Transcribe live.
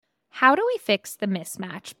how do we fix the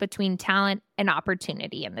mismatch between talent and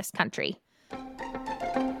opportunity in this country?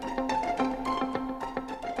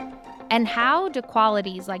 And how do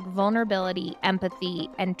qualities like vulnerability, empathy,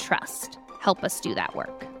 and trust help us do that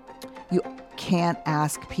work? You can't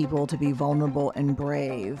ask people to be vulnerable and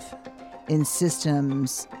brave in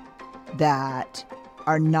systems that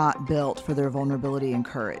are not built for their vulnerability and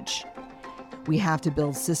courage. We have to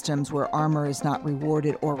build systems where armor is not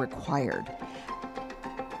rewarded or required.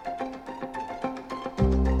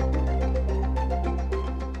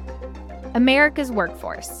 America's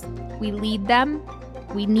workforce. We lead them,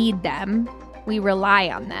 we need them, we rely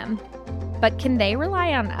on them. But can they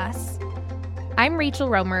rely on us? I'm Rachel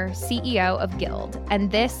Romer, CEO of Guild,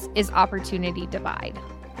 and this is Opportunity Divide.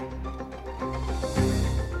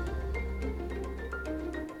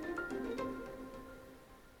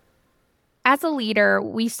 As a leader,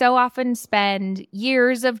 we so often spend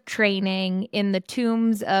years of training in the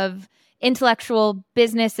tombs of intellectual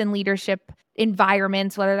business and leadership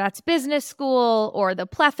environments, whether that's business school or the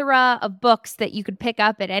plethora of books that you could pick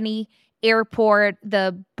up at any airport,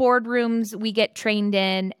 the boardrooms we get trained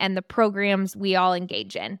in, and the programs we all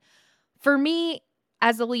engage in. For me,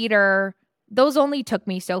 as a leader, those only took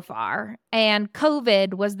me so far. And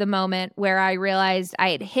COVID was the moment where I realized I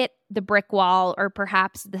had hit the brick wall or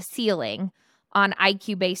perhaps the ceiling on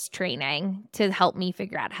IQ-based training to help me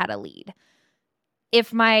figure out how to lead.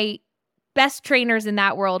 If my best trainers in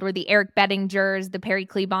that world were the Eric Bettingers, the Perry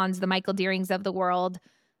Klebons, the Michael Deerings of the world,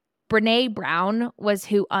 Brené Brown was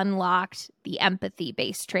who unlocked the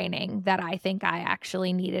empathy-based training that I think I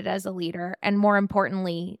actually needed as a leader. And more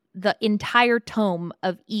importantly, the entire tome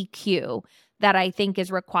of EQ that I think is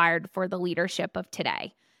required for the leadership of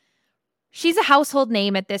today. She's a household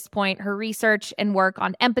name at this point. Her research and work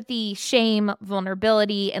on empathy, shame,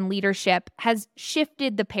 vulnerability, and leadership has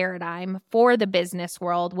shifted the paradigm for the business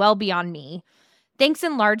world well beyond me, thanks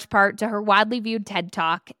in large part to her widely viewed TED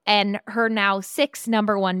Talk and her now 6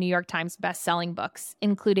 #1 New York Times bestselling books,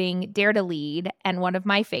 including Dare to Lead and one of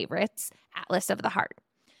my favorites, Atlas of the Heart.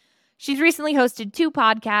 She's recently hosted 2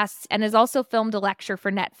 podcasts and has also filmed a lecture for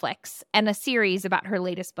Netflix and a series about her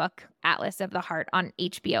latest book, Atlas of the Heart, on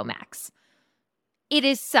HBO Max. It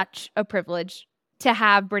is such a privilege to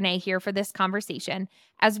have Brené here for this conversation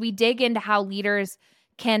as we dig into how leaders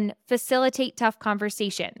can facilitate tough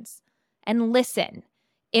conversations and listen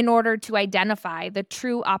in order to identify the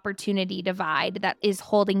true opportunity divide that is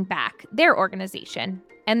holding back their organization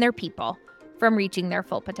and their people from reaching their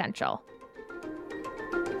full potential.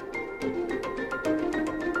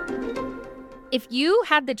 If you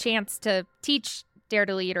had the chance to teach Dare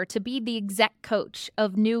to Lead or to be the exec coach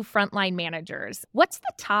of new frontline managers, what's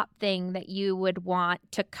the top thing that you would want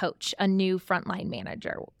to coach a new frontline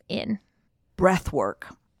manager in? Breath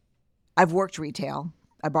work. I've worked retail.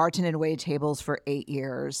 I bartended and waited tables for 8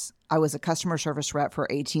 years. I was a customer service rep for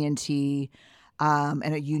AT&T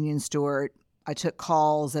and a union steward. I took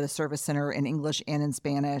calls at a service center in English and in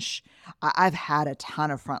Spanish. I've had a ton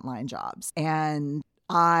of frontline jobs, and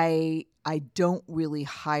I don't really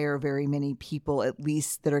hire very many people, at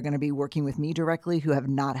least that are going to be working with me directly, who have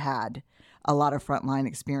not had a lot of frontline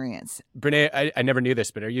experience. Brené, I never knew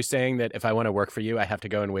this, but are you saying that if I want to work for you, I have to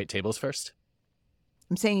go and wait tables first?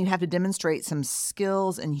 I'm saying you have to demonstrate some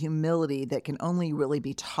skills and humility that can only really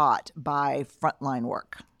be taught by frontline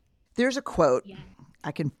work. There's a quote. Yeah.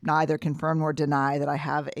 I can neither confirm nor deny that I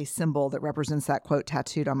have a symbol that represents that quote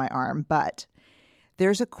tattooed on my arm, but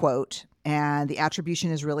there's a quote, and the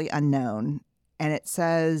attribution is really unknown, and it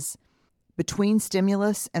says, "Between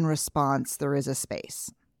stimulus and response, there is a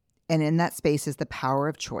space. And in that space is the power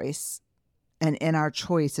of choice, and in our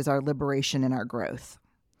choice is our liberation and our growth."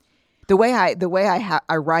 The way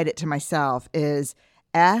I write it to myself is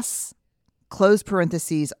S, close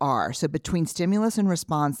parentheses, R. So between stimulus and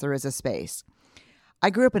response, there is a space. I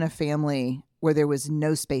grew up in a family where there was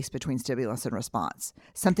no space between stimulus and response.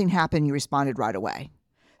 Something happened, you responded right away.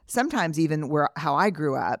 Sometimes even how I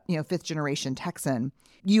grew up, 5th generation Texan,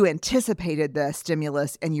 you anticipated the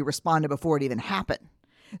stimulus and you responded before it even happened.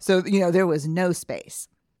 So, there was no space.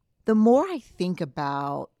 The more I think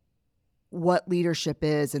about what leadership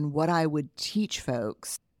is and what I would teach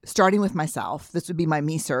folks, starting with myself, this would be my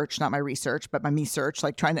me search, not my research, but my me search,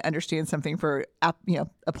 like trying to understand something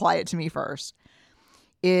apply it to me first,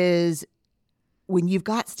 is when you've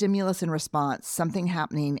got stimulus and response, something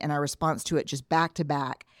happening and our response to it just back to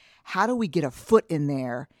back, how do we get a foot in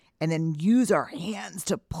there and then use our hands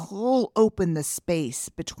to pull open the space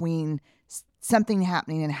between something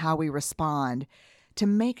happening and how we respond to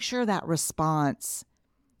make sure that response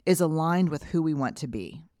is aligned with who we want to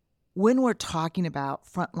be? When we're talking about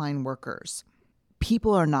frontline workers,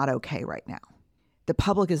 people are not okay right now. The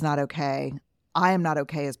public is not okay. I am not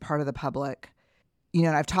okay as part of the public. And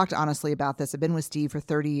I've talked honestly about this. I've been with Steve for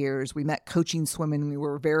 30 years. We met coaching swim when we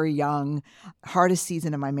were very young. Hardest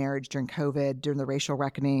season of my marriage during COVID, during the racial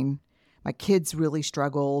reckoning. My kids really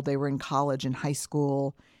struggled. They were in college and high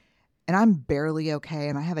school. And I'm barely okay.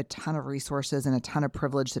 And I have a ton of resources and a ton of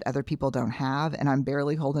privilege that other people don't have. And I'm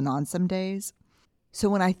barely holding on some days. So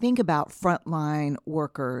when I think about frontline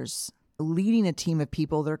workers leading a team of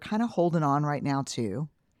people that are kind of holding on right now too,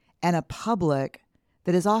 and a public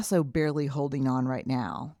that is also barely holding on right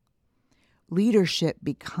now, leadership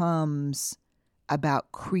becomes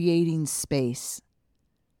about creating space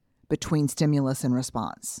between stimulus and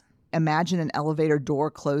response. Imagine an elevator door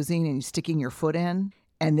closing and you sticking your foot in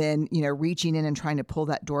and then, reaching in and trying to pull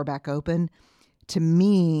that door back open. To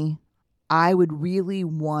me, I would really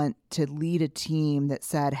want to lead a team that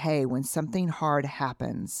said, hey, when something hard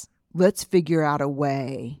happens, let's figure out a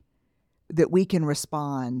way that we can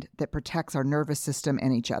respond that protects our nervous system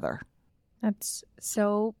and each other. That's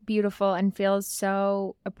so beautiful and feels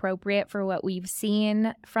so appropriate for what we've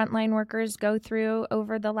seen frontline workers go through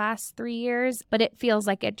over the last 3 years. But it feels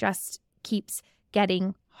like it just keeps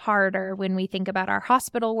getting harder when we think about our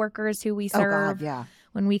hospital workers who we serve. Oh God, yeah.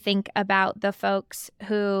 When we think about the folks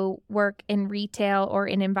who work in retail or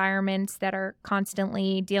in environments that are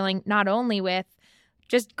constantly dealing not only with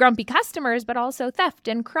just grumpy customers, but also theft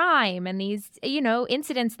and crime and these,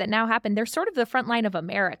 incidents that now happen. They're sort of the front line of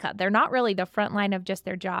America. They're not really the front line of just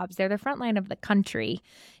their jobs. They're the front line of the country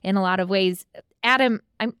in a lot of ways. Adam,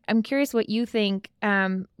 I'm curious what you think.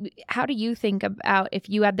 How do you think about if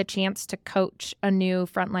you had the chance to coach a new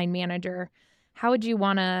frontline manager, how would you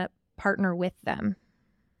want to partner with them?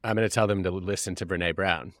 I'm going to tell them to listen to Brené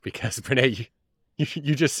Brown, because Brené,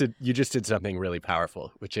 you just did something really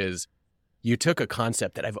powerful, which is you took a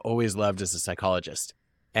concept that I've always loved as a psychologist,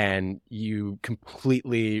 and you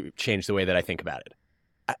completely changed the way that I think about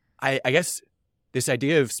it. I guess this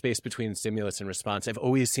idea of space between stimulus and response, I've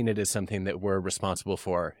always seen it as something that we're responsible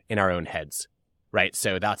for in our own heads, right?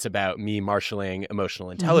 So that's about me marshaling emotional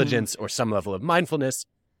intelligence or some level of mindfulness,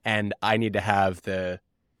 and I need to have the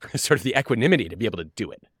sort of the equanimity to be able to do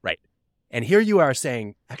it, right? And here you are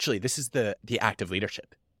saying, actually, this is the act of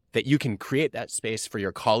leadership, that you can create that space for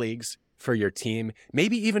your colleagues, for your team,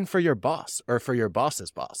 maybe even for your boss or for your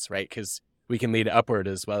boss's boss, right? Because we can lead upward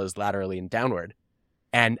as well as laterally and downward.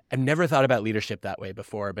 And I've never thought about leadership that way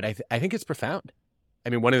before, but I think it's profound. I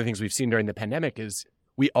mean, one of the things we've seen during the pandemic is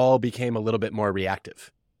we all became a little bit more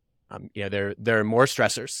reactive. There are more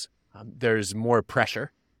stressors, there's more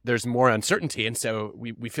pressure, there's more uncertainty. And so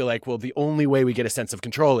we feel like, well, the only way we get a sense of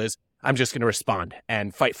control is I'm just going to respond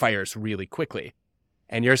and fight fires really quickly.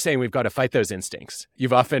 And you're saying we've got to fight those instincts.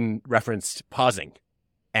 You've often referenced pausing.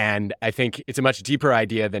 And I think it's a much deeper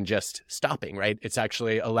idea than just stopping, right? It's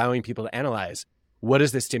actually allowing people to analyze, what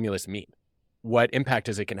does this stimulus mean? What impact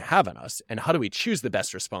is it going to have on us? And how do we choose the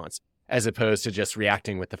best response as opposed to just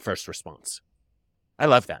reacting with the first response? I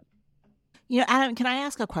love that. Adam, can I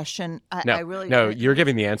ask a question? No, you're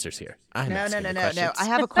giving the answers here. No. I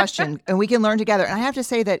have a question, and we can learn together. And I have to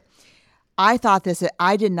say that I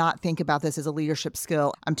did not think about this as a leadership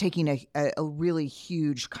skill. I'm taking a really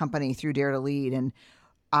huge company through Dare to Lead, and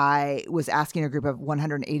I was asking a group of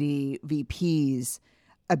 180 VPs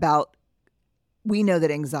about, we know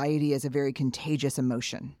that anxiety is a very contagious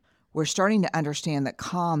emotion. We're starting to understand that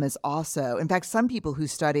calm is also, in fact, some people who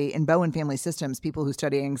study, in Bowen Family Systems, people who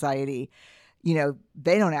study anxiety,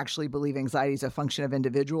 they don't actually believe anxiety is a function of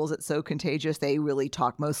individuals. It's so contagious. They really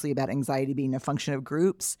talk mostly about anxiety being a function of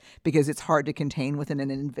groups because it's hard to contain within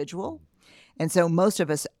an individual. And so most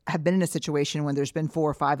of us have been in a situation when there's been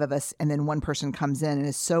 4 or 5 of us, and then one person comes in and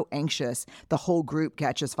is so anxious, the whole group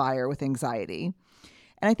catches fire with anxiety.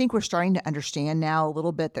 And I think we're starting to understand now a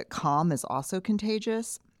little bit that calm is also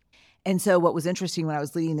contagious. And so what was interesting when I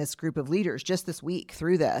was leading this group of leaders just this week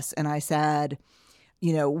through this, and I said,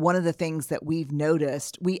 one of the things that we've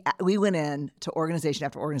noticed, we went in to organization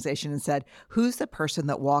after organization and said, who's the person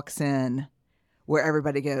that walks in where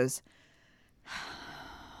everybody goes,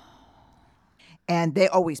 and they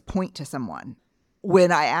always point to someone.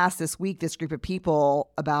 When I asked this week, this group of people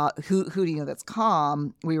about who do you know that's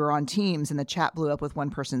calm, we were on Teams and the chat blew up with one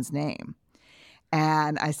person's name.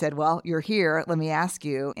 And I said, well, you're here. Let me ask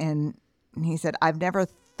you. And he said, I've never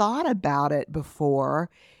thought about it before.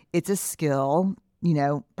 It's a skill,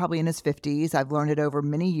 probably in his 50s. I've learned it over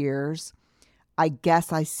many years. I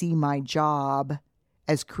guess I see my job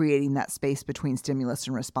as creating that space between stimulus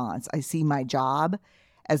and response. I see my job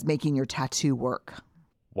as making your tattoo work.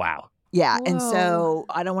 Wow. Yeah. Whoa. And so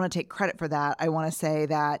I don't want to take credit for that. I want to say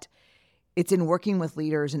that it's in working with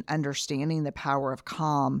leaders and understanding the power of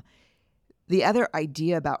calm. The other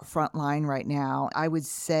idea about frontline right now, I would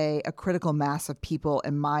say a critical mass of people,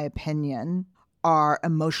 in my opinion, are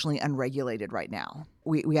emotionally unregulated right now.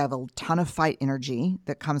 We have a ton of fight energy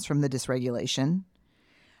that comes from the dysregulation.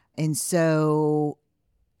 And so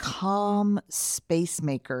calm space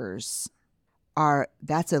makers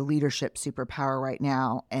that's a leadership superpower right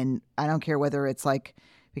now. And I don't care whether it's like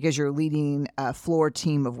because you're leading a floor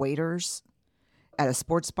team of waiters at a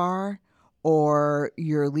sports bar or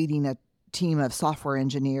you're leading a team of software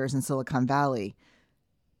engineers in Silicon Valley.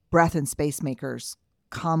 Breath and space makers,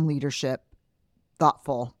 calm leadership,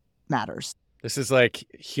 thoughtful matters. This is like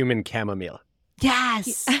human chamomile.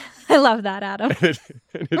 Yes. I love that, Adam.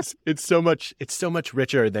 It's so much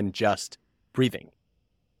richer than just breathing.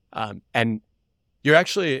 And you're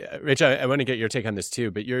actually, Rich, I want to get your take on this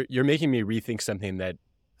too, but you're making me rethink something that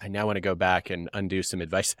I now want to go back and undo some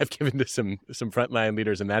advice I've given to some frontline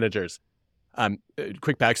leaders and managers.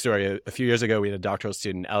 Quick backstory. A few years ago, we had a doctoral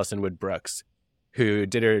student, Allison Wood Brooks, who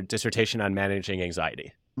did her dissertation on managing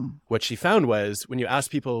anxiety. What she found was when you ask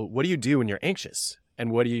people, what do you do when you're anxious?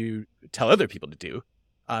 And what do you tell other people to do?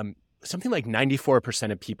 Something like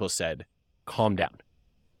 94% of people said, calm down.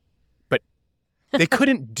 But they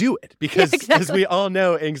couldn't do it because, as we all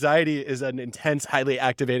know, anxiety is an intense, highly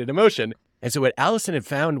activated emotion. And so what Allison had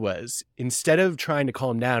found was instead of trying to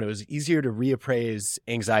calm down, it was easier to reappraise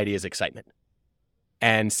anxiety as excitement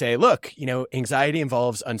and say, look, anxiety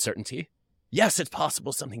involves uncertainty. Yes, it's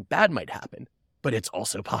possible something bad might happen, but it's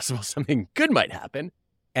also possible something good might happen.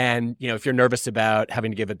 And, if you're nervous about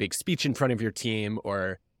having to give a big speech in front of your team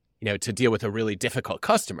or, to deal with a really difficult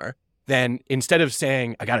customer, then instead of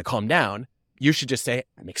saying, I got to calm down, you should just say,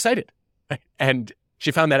 I'm excited. Right? And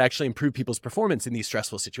she found that actually improved people's performance in these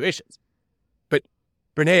stressful situations. But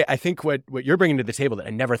Brené, I think what you're bringing to the table that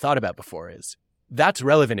I never thought about before is that's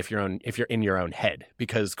relevant if you're in your own head,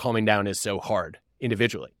 because calming down is so hard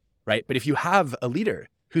individually, right? But if you have a leader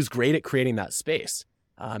who's great at creating that space,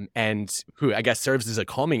 and who I guess serves as a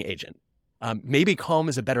calming agent, maybe calm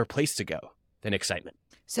is a better place to go than excitement.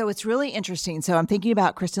 So it's really interesting. So I'm thinking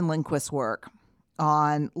about Kristen Lindquist's work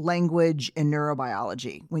on language and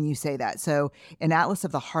neurobiology when you say that. So in Atlas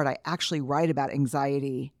of the Heart, I actually write about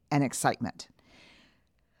anxiety and excitement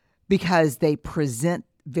because they present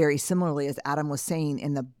very similarly, as Adam was saying,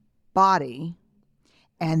 in the body.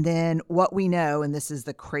 And then what we know, and this is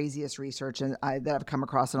the craziest research that I've come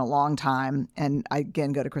across in a long time, and I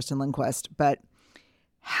again go to Kristen Lindquist, but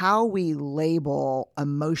how we label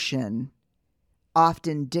emotion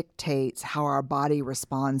often dictates how our body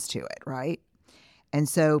responds to it, right? And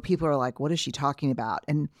so people are like, what is she talking about?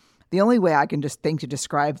 And the only way I can just think to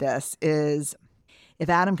describe this is if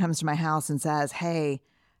Adam comes to my house and says, hey,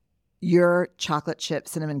 your chocolate chip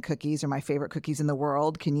cinnamon cookies are my favorite cookies in the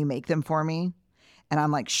world. Can you make them for me? And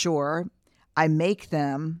I'm like, sure. I make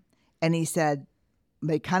them. And he said,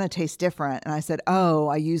 they kind of taste different. And I said, oh,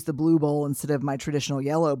 I use the blue bowl instead of my traditional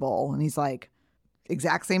yellow bowl. And he's like,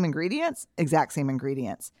 exact same ingredients? Exact same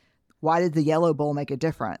ingredients. Why did the yellow bowl make a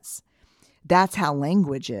difference? That's how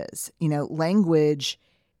language is. Language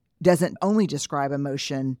doesn't only describe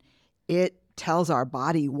emotion. It tells our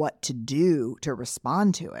body what to do to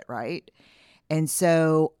respond to it, right? And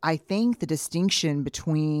so I think the distinction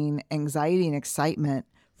between anxiety and excitement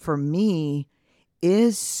for me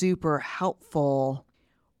is super helpful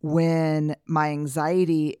when my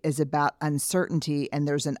anxiety is about uncertainty and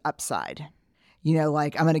there's an upside.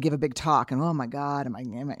 Like I'm going to give a big talk and, oh my God,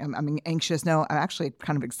 I'm anxious. No, I'm actually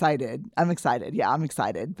kind of excited. I'm excited. Yeah, I'm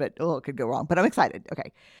excited, but it could go wrong, but I'm excited.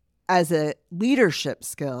 Okay. As a leadership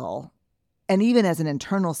skill, and even as an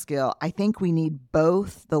internal skill, I think we need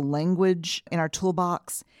both the language in our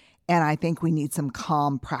toolbox, and I think we need some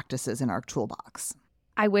calm practices in our toolbox.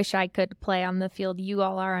 I wish I could play on the field you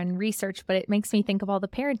all are on research, but it makes me think of all the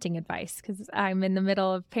parenting advice because I'm in the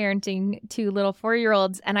middle of parenting 2 little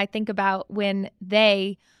 4-year-olds, and I think about when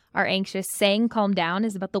they are anxious, saying calm down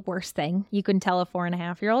is about the worst thing you can tell a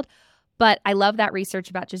 4.5-year-old. But I love that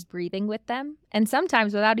research about just breathing with them. And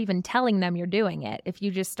sometimes without even telling them you're doing it, if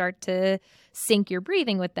you just start to sync your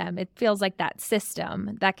breathing with them, it feels like that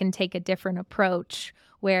system that can take a different approach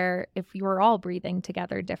where if you are all breathing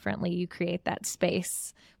together differently, you create that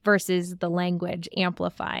space versus the language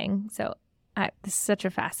amplifying. So this is such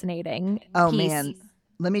a fascinating piece. Man,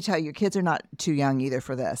 let me tell you, your kids are not too young either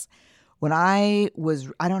for this. When I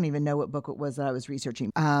don't even know what book it was that I was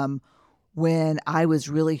researching. When I was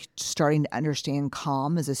really starting to understand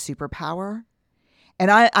calm as a superpower. And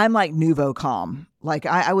I'm like nouveau calm. Like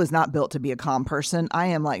I was not built to be a calm person. I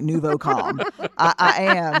am like nouveau calm. I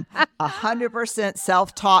am 100%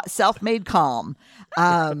 self-taught, self-made calm.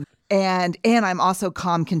 And I'm also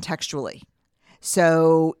calm contextually.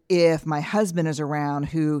 So if my husband is around,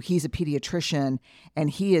 he's a pediatrician and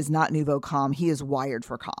he is not nouveau calm, he is wired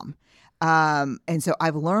for calm. And so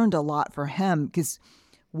I've learned a lot for him because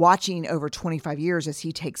watching over 25 years as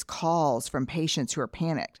he takes calls from patients who are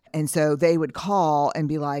panicked. And so they would call and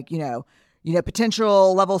be like,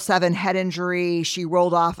 potential level 7 head injury. She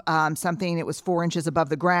rolled off something. It was 4 inches above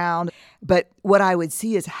the ground. But what I would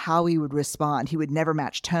see is how he would respond. He would never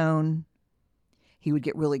match tone. He would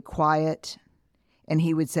get really quiet. And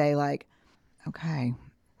he would say like, okay,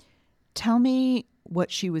 tell me what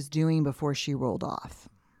she was doing before she rolled off.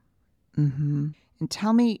 Mm-hmm. And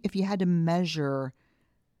tell me if you had to measure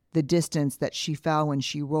the distance that she fell when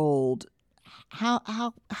she rolled,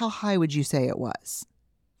 how high would you say it was?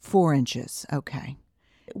 4 inches. Okay.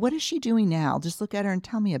 What is she doing now? Just look at her and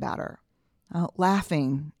tell me about her. Oh,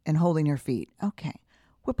 laughing and holding her feet. Okay.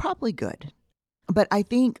 We're probably good. But I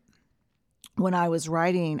think when I was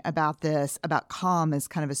writing about this, about calm as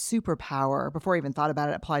kind of a superpower, before I even thought about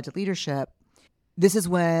it applied to leadership, this is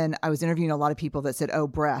when I was interviewing a lot of people that said, oh,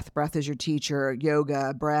 breath is your teacher,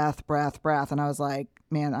 yoga, breath. And I was like,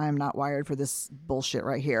 man, I'm not wired for this bullshit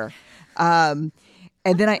right here. And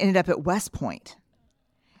then I ended up at West Point.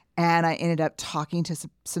 And I ended up talking to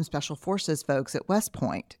some special forces folks at West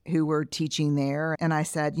Point who were teaching there. And I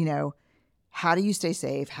said, how do you stay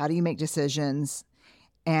safe? How do you make decisions?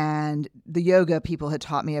 And the yoga people had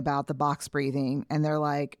taught me about the box breathing. And they're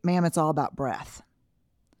like, ma'am, it's all about breath.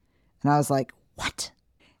 And I was like, what?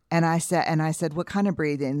 And I said, what kind of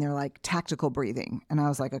breathing? And they're like, tactical breathing. And I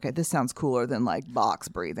was like, okay, this sounds cooler than like box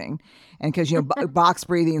breathing. And because, box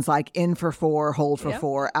breathing is like in for 4, hold for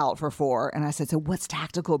 4, out for 4. And I said, so what's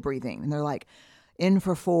tactical breathing? And they're like, in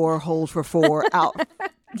for 4, hold for 4, out.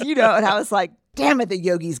 And I was like, damn it, the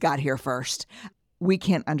yogis got here first. We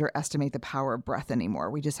can't underestimate the power of breath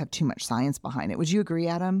anymore. We just have too much science behind it. Would you agree,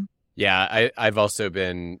 Adam? Yeah, I've also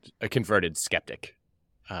been a converted skeptic.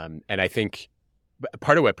 And I think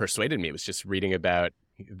part of what persuaded me was just reading about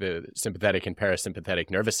the sympathetic and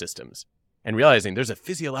parasympathetic nervous systems and realizing there's a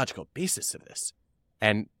physiological basis of this.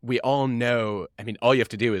 And we all know, all you have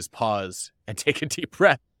to do is pause and take a deep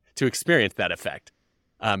breath to experience that effect.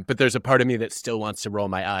 But there's a part of me that still wants to roll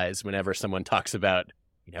my eyes whenever someone talks about,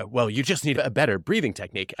 well, you just need a better breathing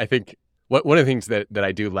technique. I think one of the things that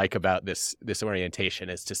I do like about this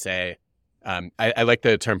orientation is to say, I like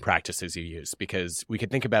the term practices you use because we could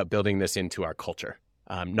think about building this into our culture,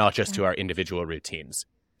 not just to our individual routines.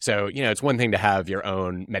 So, it's one thing to have your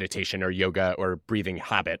own meditation or yoga or breathing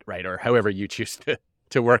habit, right? Or however you choose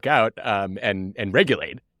to work out and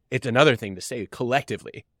regulate. It's another thing to say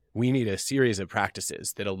collectively, we need a series of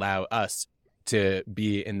practices that allow us to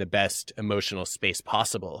be in the best emotional space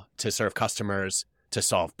possible to serve customers, to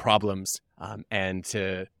solve problems, and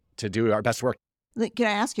to do our best work. Can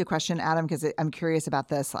I ask you a question, Adam? Because I'm curious about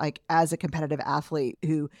this. Like, as a competitive athlete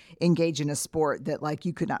who engaged in a sport that, like,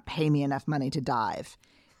 you could not pay me enough money to dive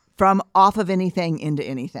from off of anything into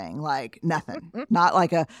anything, like nothing, not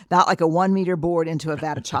like a 1 meter board into a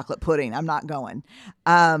vat of chocolate pudding. I'm not going.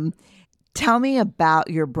 Tell me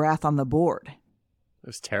about your breath on the board. It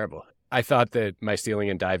was terrible. I thought that my ceiling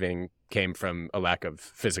and diving came from a lack of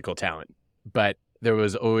physical talent, but there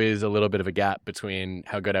was always a little bit of a gap between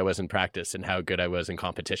how good I was in practice and how good I was in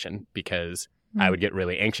competition because I would get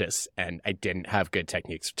really anxious and I didn't have good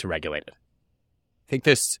techniques to regulate it. I think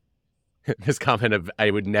this comment of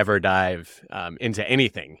I would never dive into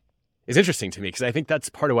anything is interesting to me because I think that's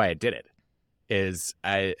part of why I did it.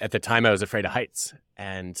 At the time I was afraid of heights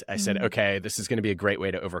and I said, okay, this is going to be a great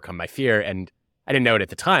way to overcome my fear. And I didn't know it at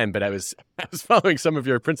the time, but I was following some of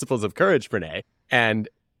your principles of courage, Brené. And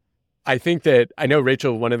I think that, I know,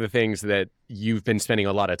 Rachel, one of the things that you've been spending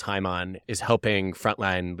a lot of time on is helping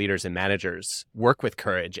frontline leaders and managers work with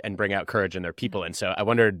courage and bring out courage in their people. And so I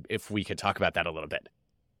wondered if we could talk about that a little bit.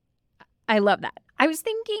 I love that. I was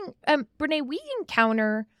thinking, Brené, we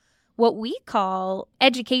encounter what we call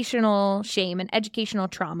educational shame and educational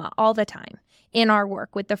trauma all the time in our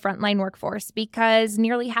work with the frontline workforce because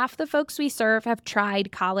nearly half the folks we serve have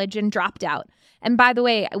tried college and dropped out. And by the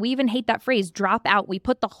way, we even hate that phrase, drop out. We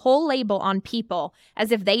put the whole label on people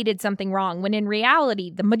as if they did something wrong, when in reality,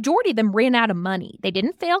 the majority of them ran out of money. They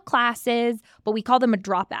didn't fail classes, but we call them a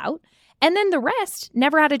dropout. And then the rest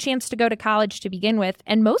never had a chance to go to college to begin with,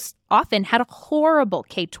 and most often had a horrible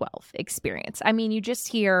K-12 experience. You just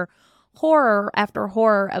hear horror after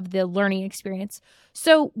horror of the learning experience.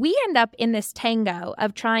 So we end up in this tango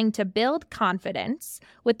of trying to build confidence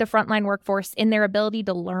with the frontline workforce in their ability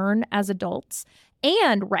to learn as adults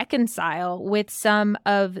and reconcile with some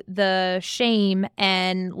of the shame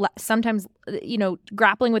and sometimes,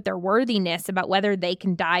 grappling with their worthiness about whether they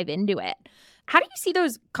can dive into it. How do you see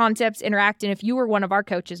those concepts interact? And if you were one of our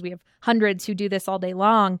coaches, we have hundreds who do this all day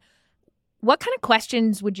long. What kind of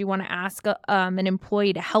questions would you want to ask an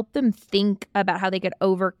employee to help them think about how they could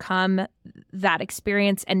overcome that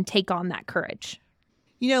experience and take on that courage?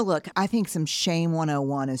 Look, I think some shame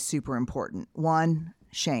 101 is super important. 1,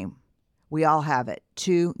 shame. We all have it.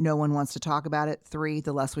 2, no one wants to talk about it. 3,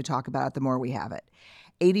 the less we talk about it, the more we have it.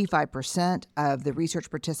 85% of the research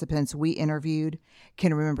participants we interviewed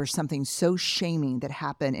can remember something so shaming that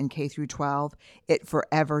happened in K through 12, it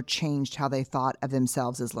forever changed how they thought of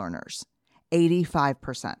themselves as learners.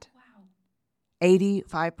 85%. Wow.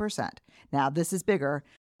 85%. Now, this is bigger.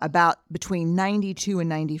 About between 92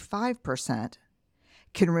 and 95%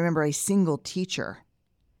 can remember a single teacher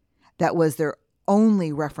that was their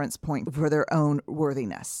only reference point for their own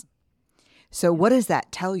worthiness. So what does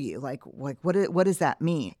that tell you? Like what does that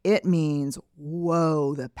mean? It means,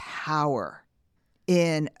 whoa, the power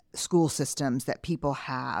in school systems that people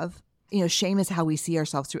have. Shame is how we see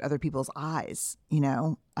ourselves through other people's eyes,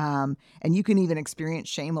 and you can even experience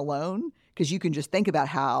shame alone because you can just think about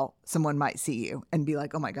how someone might see you and be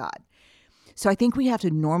like, oh my God. So I think we have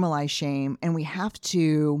to normalize shame, and we have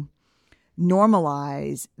to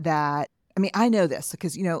normalize that. I mean, I know this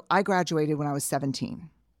because, I graduated when I was 17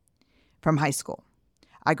 from high school.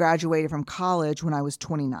 I graduated from college when I was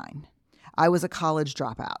 29. I was a college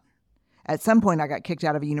dropout. At some point, I got kicked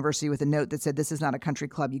out of a university with a note that said, this is not a country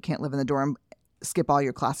club. You can't live in the dorm, skip all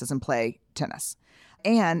your classes and play tennis.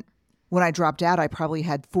 And when I dropped out, I probably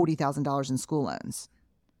had $40,000 in school loans.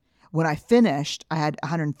 When I finished, I had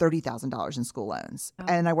 $130,000 in school loans. Oh.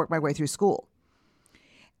 And I worked my way through school.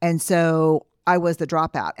 And so I was the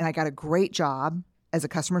dropout. And I got a great job as a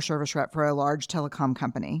customer service rep for a large telecom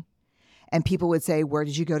company. And people would say, where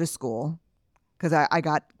did you go to school? Because I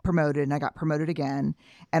got promoted and I got promoted again.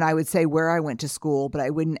 And I would say where I went to school, but I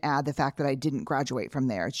wouldn't add the fact that I didn't graduate from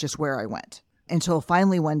there. It's just where I went. Until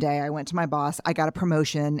finally one day I went to my boss. I got a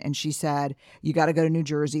promotion and she said, you got to go to New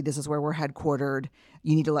Jersey. This is where we're headquartered.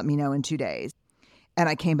 You need to let me know in 2 days. And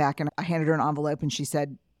I came back and I handed her an envelope and she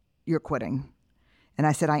said, you're quitting. And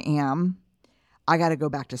I said, I am. I got to go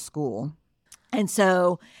back to school. And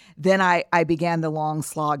so then I began the long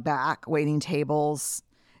slog back, waiting tables,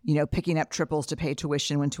 picking up triples to pay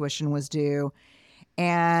tuition when tuition was due.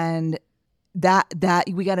 And that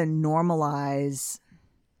we got to normalize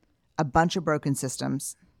a bunch of broken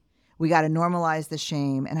systems. We got to normalize the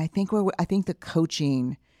shame. And I think the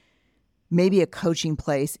coaching, maybe a coaching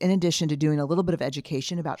place, in addition to doing a little bit of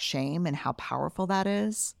education about shame and how powerful that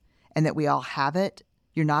is, and that we all have it.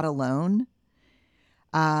 You're not alone.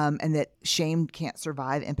 And that shame can't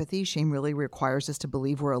survive empathy. Shame really requires us to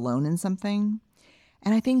believe we're alone in something.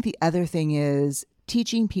 And I think the other thing is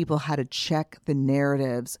teaching people how to check the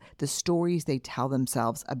narratives, the stories they tell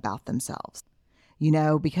themselves about themselves.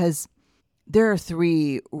 Because there are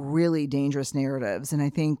 3 really dangerous narratives. And I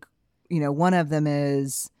think, one of them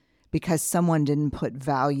is because someone didn't put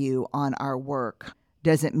value on our work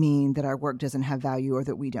doesn't mean that our work doesn't have value or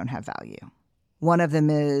that we don't have value. One of them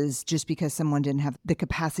is just because someone didn't have the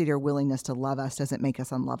capacity or willingness to love us doesn't make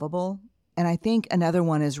us unlovable. And I think another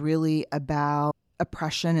one is really about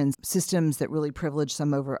oppression and systems that really privilege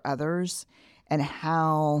some over others and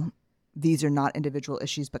how these are not individual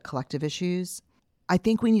issues but collective issues. I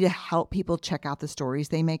think we need to help people check out the stories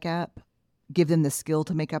they make up, give them the skill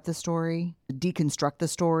to make up the story, deconstruct the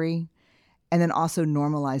story, and then also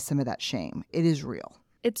normalize some of that shame. It is real.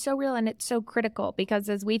 It's so real and it's so critical because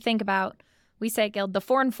as we think about, we say, Gil, the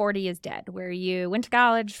 4 and 40 is dead, where you went to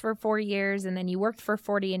college for 4 years and then you worked for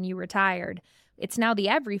 40 and you retired. It's now the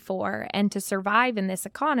every 4. And to survive in this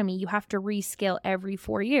economy, you have to reskill every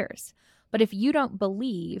 4 years. But if you don't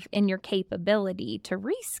believe in your capability to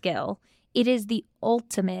reskill, it is the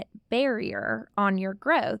ultimate barrier on your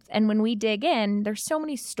growth. And when we dig in, there's so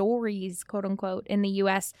many stories, quote unquote, in the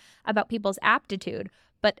U.S. about people's aptitude.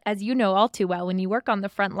 But as you know all too well, when you work on the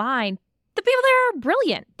front line, the people there are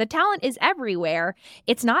brilliant. The talent is everywhere.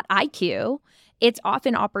 It's not IQ. It's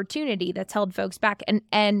often opportunity that's held folks back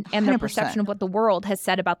and their perception of what the world has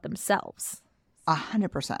said about themselves.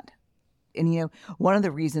 100%. And, one of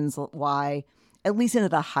the reasons why, at least into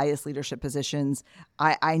the highest leadership positions,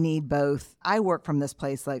 I need both. I work from this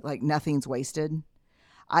place like nothing's wasted.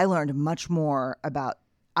 I learned much more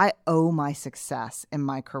I owe my success in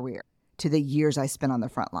my career to the years I spent on the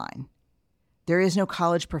front line. There is no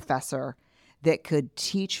college professor that could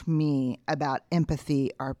teach me about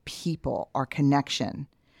empathy, our people, our connection,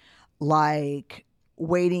 like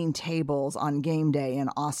waiting tables on game day in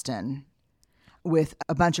Austin with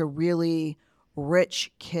a bunch of really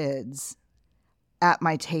rich kids at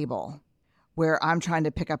my table where I'm trying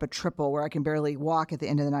to pick up a triple where I can barely walk at the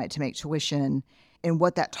end of the night to make tuition, and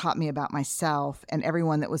what that taught me about myself and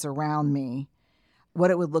everyone that was around me,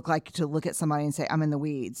 what it would look like to look at somebody and say, I'm in the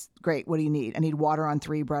weeds. Great. What do you need? I need water on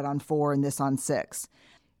 3, bread on 4, and this on 6.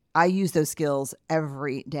 I use those skills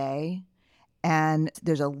every day. And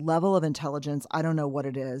there's a level of intelligence, I don't know what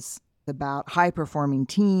it is, about high-performing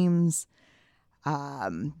teams,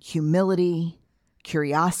 humility,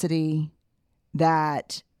 curiosity,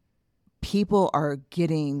 that people are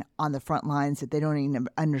getting on the front lines that they don't even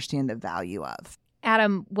understand the value of.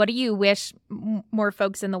 Adam, what do you wish more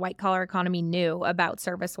folks in the white-collar economy knew about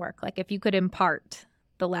service work? Like if you could impart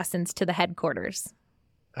the lessons to the headquarters.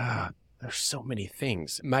 There's so many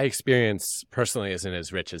things. My experience personally isn't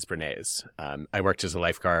as rich as Brené's. I worked as a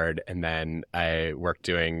lifeguard, and then I worked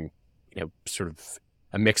doing, sort of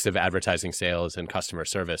a mix of advertising sales and customer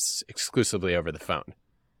service exclusively over the phone.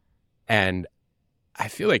 And I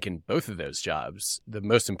feel like in both of those jobs, the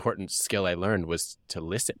most important skill I learned was to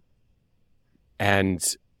listen. And,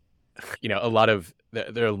 there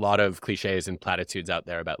are a lot of cliches and platitudes out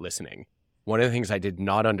there about listening. One of the things I did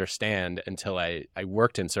not understand until I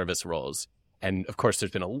worked in service roles, and of course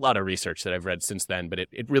there's been a lot of research that I've read since then, but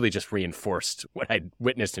it really just reinforced what I'd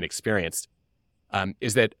witnessed and experienced,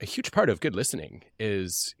 is that a huge part of good listening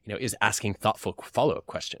is asking thoughtful follow-up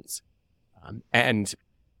questions, and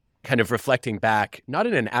kind of reflecting back, not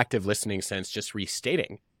in an active listening sense, just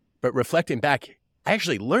restating, but reflecting back, I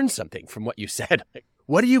actually learned something from what you said.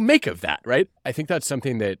 What do you make of that, right? I think that's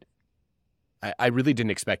something that I really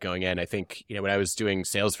didn't expect going in. I think, when I was doing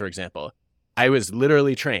sales, for example, I was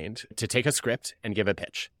literally trained to take a script and give a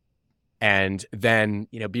pitch and then,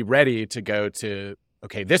 be ready to go to,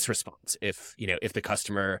 okay, this response if the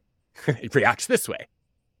customer reacts this way.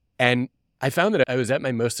 And I found that I was at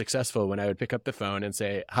my most successful when I would pick up the phone and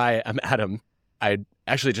say, hi, I'm Adam. I'd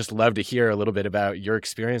actually just love to hear a little bit about your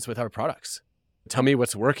experience with our products. Tell me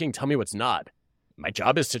what's working. Tell me what's not. My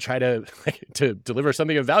job is to try to deliver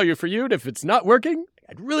something of value for you. And if it's not working,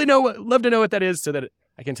 I'd really love to know what that is so that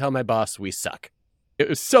I can tell my boss we suck. It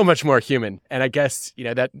was so much more human. And I guess,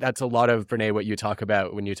 that's a lot of, Brené, what you talk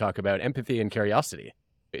about when you talk about empathy and curiosity,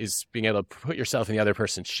 is being able to put yourself in the other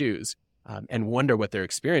person's shoes and wonder what their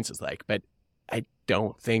experience is like. But I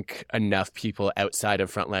don't think enough people outside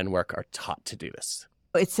of frontline work are taught to do this.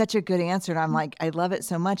 It's such a good answer. And I'm like, I love it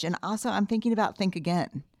so much. And also I'm thinking about think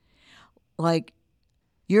again. Like,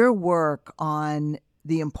 your work on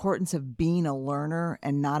the importance of being a learner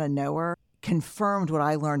and not a knower confirmed what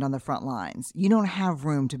I learned on the front lines. You don't have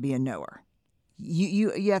room to be a knower.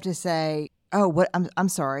 You have to say, oh, what? I'm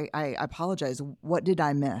sorry. I apologize. What did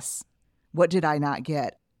I miss? What did I not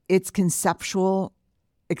get? It's conceptual,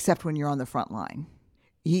 except when you're on the front line.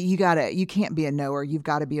 You can't be a knower. You've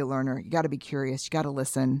got to be a learner. You got to be curious. You got to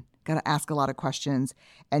listen. Got to ask a lot of questions,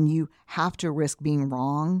 and you have to risk being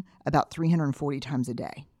wrong about 340 times a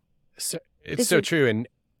day. So it's so true. And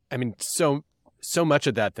I mean, so much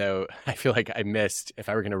of that, though, I feel like I missed. If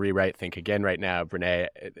I were going to rewrite Think Again right now, Brené,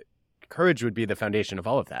 courage would be the foundation of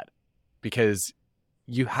all of that, because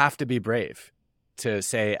you have to be brave to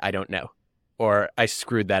say, I don't know, or I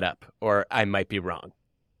screwed that up, or I might be wrong.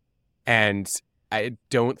 And I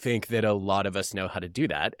don't think that a lot of us know how to do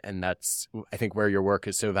that. And that's, I think, where your work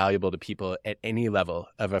is so valuable to people at any level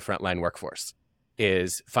of a frontline workforce,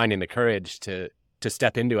 is finding the courage to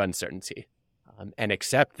step into uncertainty and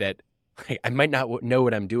accept that I might not know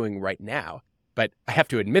what I'm doing right now, but I have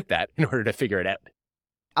to admit that in order to figure it out.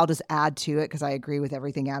 I'll just add to it, because I agree with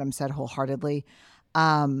everything Adam said wholeheartedly.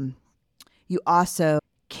 You also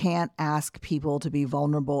can't ask people to be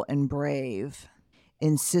vulnerable and brave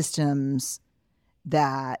in systems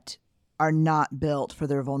that are not built for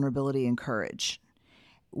their vulnerability and courage.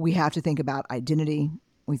 We have to think about identity.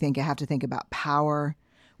 We have to think about power.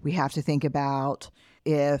 We have to think about,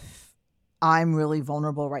 if I'm really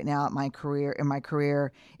vulnerable right now in my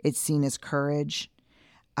career, it's seen as courage.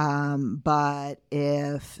 But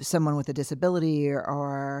if someone with a disability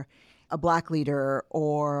or a Black leader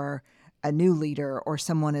or a new leader or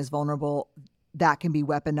someone is vulnerable, that can be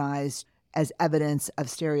weaponized as evidence of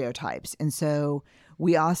stereotypes. And so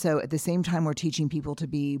we also, at the same time we're teaching people to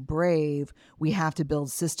be brave, we have to build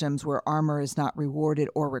systems where armor is not rewarded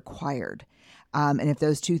or required. And if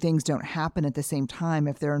those two things don't happen at the same time,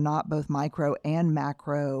 if there are not both micro and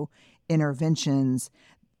macro interventions,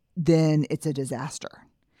 then it's a disaster.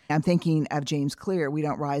 I'm thinking of James Clear. We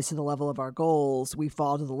don't rise to the level of our goals. We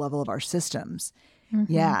fall to the level of our systems.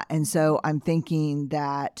 Mm-hmm. Yeah. And so I'm thinking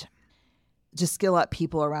that just skill up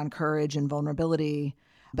people around courage and vulnerability,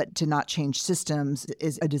 but to not change systems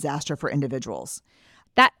is a disaster for individuals.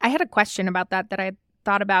 That I had a question about that I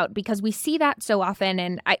thought about, because we see that so often.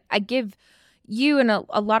 And I give you and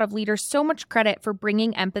a lot of leaders so much credit for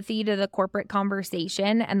bringing empathy to the corporate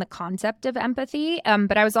conversation and the concept of empathy.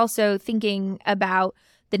 But I was also thinking about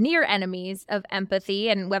the near enemies of empathy,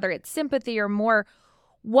 and whether it's sympathy or more.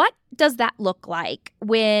 What does that look like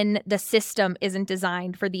when the system isn't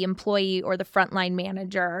designed for the employee or the frontline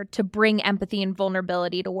manager to bring empathy and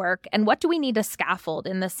vulnerability to work? And what do we need to scaffold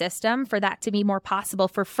in the system for that to be more possible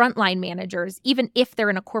for frontline managers, even if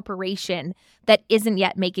they're in a corporation that isn't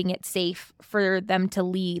yet making it safe for them to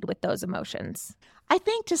lead with those emotions? I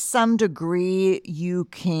think to some degree you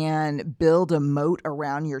can build a moat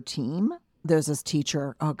around your team. There's this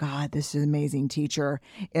teacher, oh God, this is an amazing teacher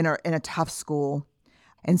in a tough school.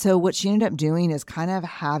 And so what she ended up doing is kind of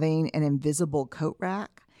having an invisible coat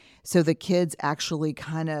rack. So the kids actually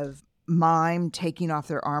kind of mime taking off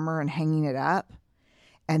their armor and hanging it up.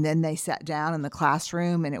 And then they sat down in the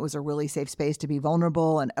classroom, and it was a really safe space to be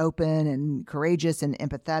vulnerable and open and courageous and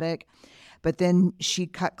empathetic. But then she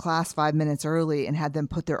cut class 5 minutes early and had them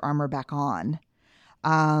put their armor back on,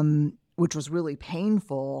 which was really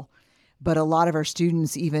painful. But a lot of our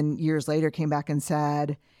students, even years later, came back and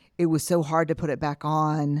said, it was so hard to put it back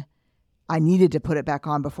on. I needed to put it back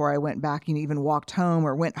on before I went back and even walked home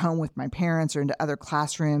or went home with my parents or into other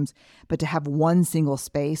classrooms, but to have one single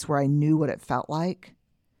space where I knew what it felt like.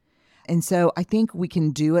 And so I think we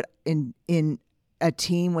can do it in a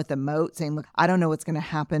team with a moat, saying, look, I don't know what's going to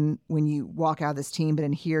happen when you walk out of this team, but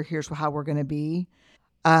in here's how we're going to be.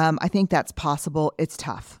 I think that's possible. It's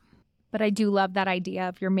tough. But I do love that idea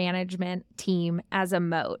of your management team as a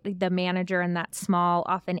moat, the manager in that small,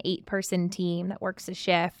 often 8-person team that works a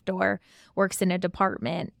shift or works in a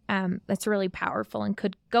department. That's really powerful and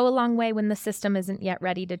could go a long way when the system isn't yet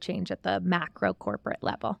ready to change at the macro corporate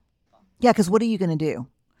level. Yeah, because what are you going to do?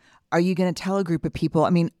 Are you going to tell a group of people? I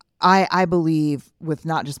mean, I believe with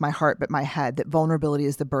not just my heart, but my head, that vulnerability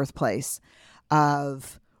is the birthplace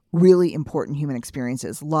of really important human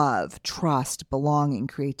experiences: love, trust, belonging,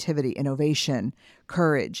 creativity, innovation,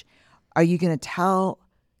 courage. Are you going to tell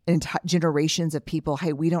generations of people,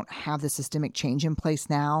 hey, we don't have the systemic change in place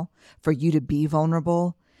now for you to be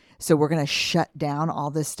vulnerable, so we're going to shut down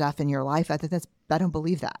all this stuff in your life? I don't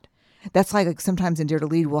believe that. That's like sometimes in Dare to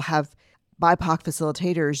Lead, we'll have BIPOC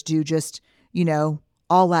facilitators do just,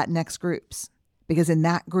 all Latinx groups, because in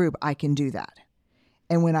that group, I can do that.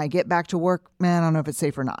 And when I get back to work, man, I don't know if it's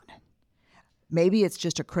safe or not. Maybe it's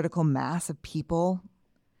just a critical mass of people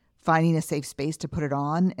finding a safe space to put it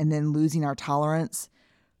on, and then losing our tolerance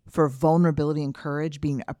for vulnerability and courage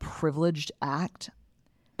being a privileged act.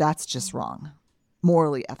 That's just wrong.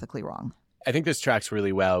 Morally, ethically wrong. I think this tracks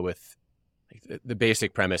really well with the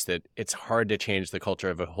basic premise that it's hard to change the culture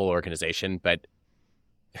of a whole organization, but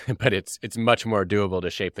it's much more doable to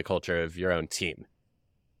shape the culture of your own team.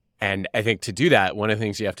 And I think to do that, one of the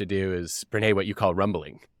things you have to do is, Brené, what you call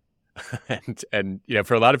rumbling. and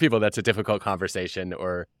for a lot of people, that's a difficult conversation,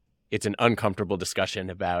 or it's an uncomfortable discussion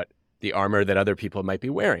about the armor that other people might be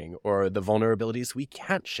wearing or the vulnerabilities we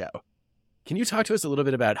can't show. Can you talk to us a little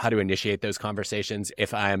bit about how to initiate those conversations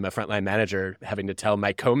if I'm a frontline manager having to tell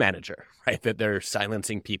my co-manager, right, that they're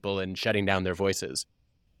silencing people and shutting down their voices?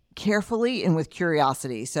 Carefully and with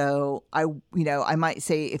curiosity. So I might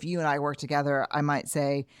say, if you and I work together, I might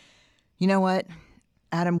say, you know what,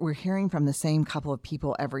 Adam, we're hearing from the same couple of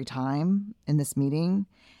people every time in this meeting,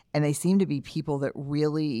 and they seem to be people that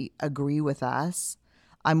really agree with us.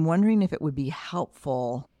 I'm wondering if it would be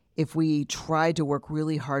helpful if we tried to work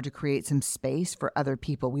really hard to create some space for other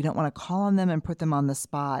people. We don't want to call on them and put them on the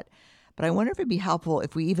spot, but I wonder if it'd be helpful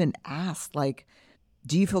if we even asked, like,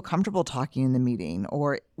 do you feel comfortable talking in the meeting?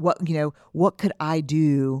 Or what could I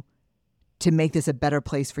do to make this a better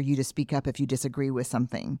place for you to speak up if you disagree with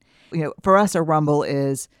something? For us, a rumble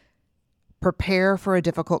is prepare for a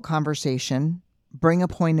difficult conversation, bring a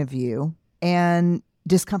point of view, and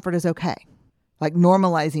discomfort is okay. Like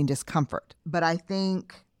normalizing discomfort. But I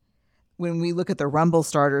think when we look at the rumble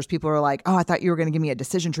starters, people are like, oh, I thought you were going to give me a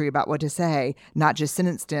decision tree about what to say, not just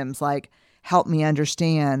sentence stems like, help me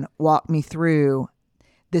understand, walk me through.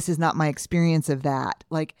 This is not my experience of that.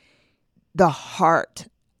 Like the heart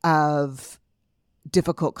of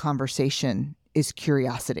difficult conversation is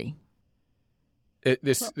curiosity.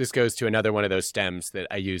 This goes to another one of those stems that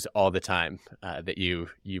I use all the time that you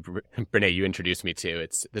Brené, you introduced me to.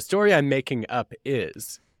 It's the story I'm making up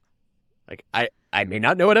is like I may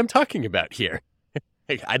not know what I'm talking about here.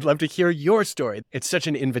 I'd love to hear your story. It's such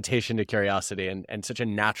an invitation to curiosity and such a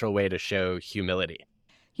natural way to show humility.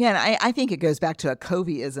 Yeah, and I think it goes back to a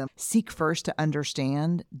Coveyism. Seek first to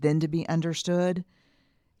understand, then to be understood.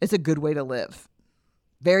 It's a good way to live.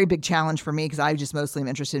 Very big challenge for me because I just mostly am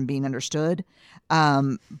interested in being understood,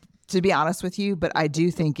 to be honest with you. But I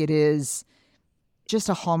do think it is just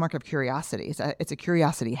a hallmark of curiosity. It's a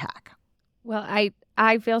curiosity hack. Well,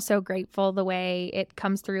 I feel so grateful the way it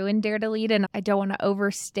comes through in Dare to Lead, and I don't want to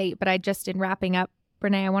overstate, but in wrapping up,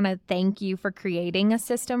 Brené, I want to thank you for creating a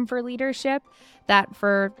system for leadership that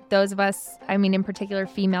for those of us, in particular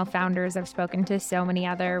female founders, I've spoken to so many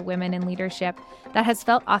other women in leadership, that has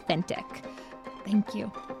felt authentic. Thank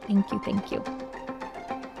you. Thank you. Thank you.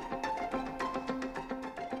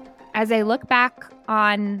 As I look back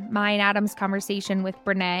on my and Adam's conversation with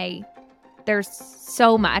Brené, there's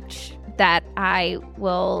so much that I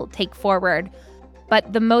will take forward.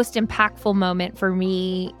 But the most impactful moment for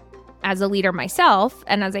me as a leader myself,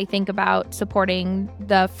 and as I think about supporting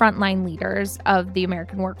the frontline leaders of the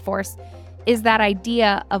American workforce, is that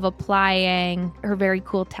idea of applying her very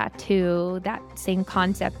cool tattoo, that same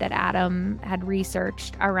concept that Adam had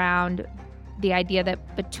researched around the idea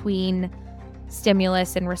that between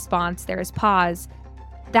stimulus and response, there is pause.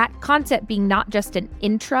 That concept being not just an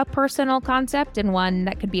intrapersonal concept and one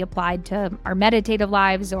that could be applied to our meditative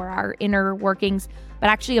lives or our inner workings, but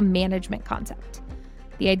actually a management concept.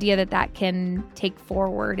 The idea that can take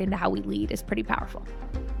forward into how we lead is pretty powerful.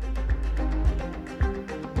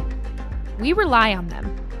 We rely on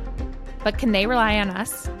them, but can they rely on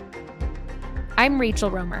us? I'm Rachel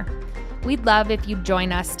Romer. We'd love if you'd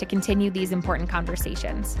join us to continue these important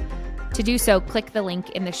conversations. To do so, click the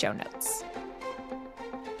link in the show notes.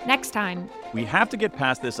 Next time, we have to get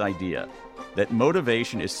past this idea that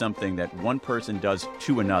motivation is something that one person does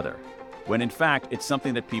to another, when in fact it's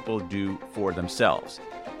something that people do for themselves.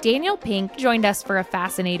 Daniel Pink joined us for a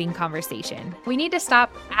fascinating conversation. We need to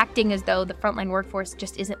stop acting as though the frontline workforce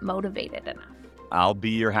just isn't motivated enough. I'll be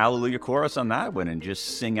your hallelujah chorus on that one and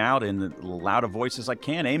just sing out in the loud of voice as I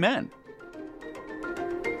can. Amen.